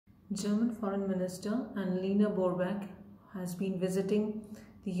German Foreign Minister Annalena Baerbock has been visiting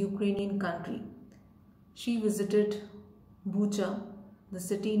the Ukrainian country. She visited Bucha, the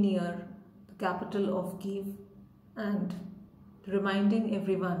city near the capital of Kiev, and reminding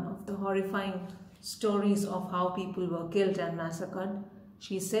everyone of the horrifying stories of how people were killed and massacred.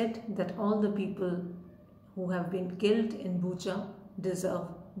 She said that all the people who have been killed in Bucha deserve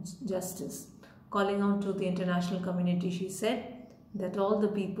justice. Calling out to the international community, she said that all the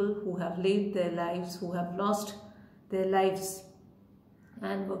people who have laid their lives, who have lost their lives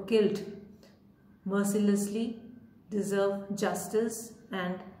and were killed mercilessly deserve justice,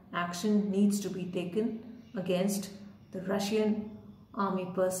 and action needs to be taken against the Russian army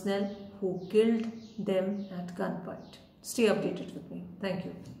personnel who killed them at gunpoint. Stay updated with me. Thank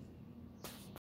you.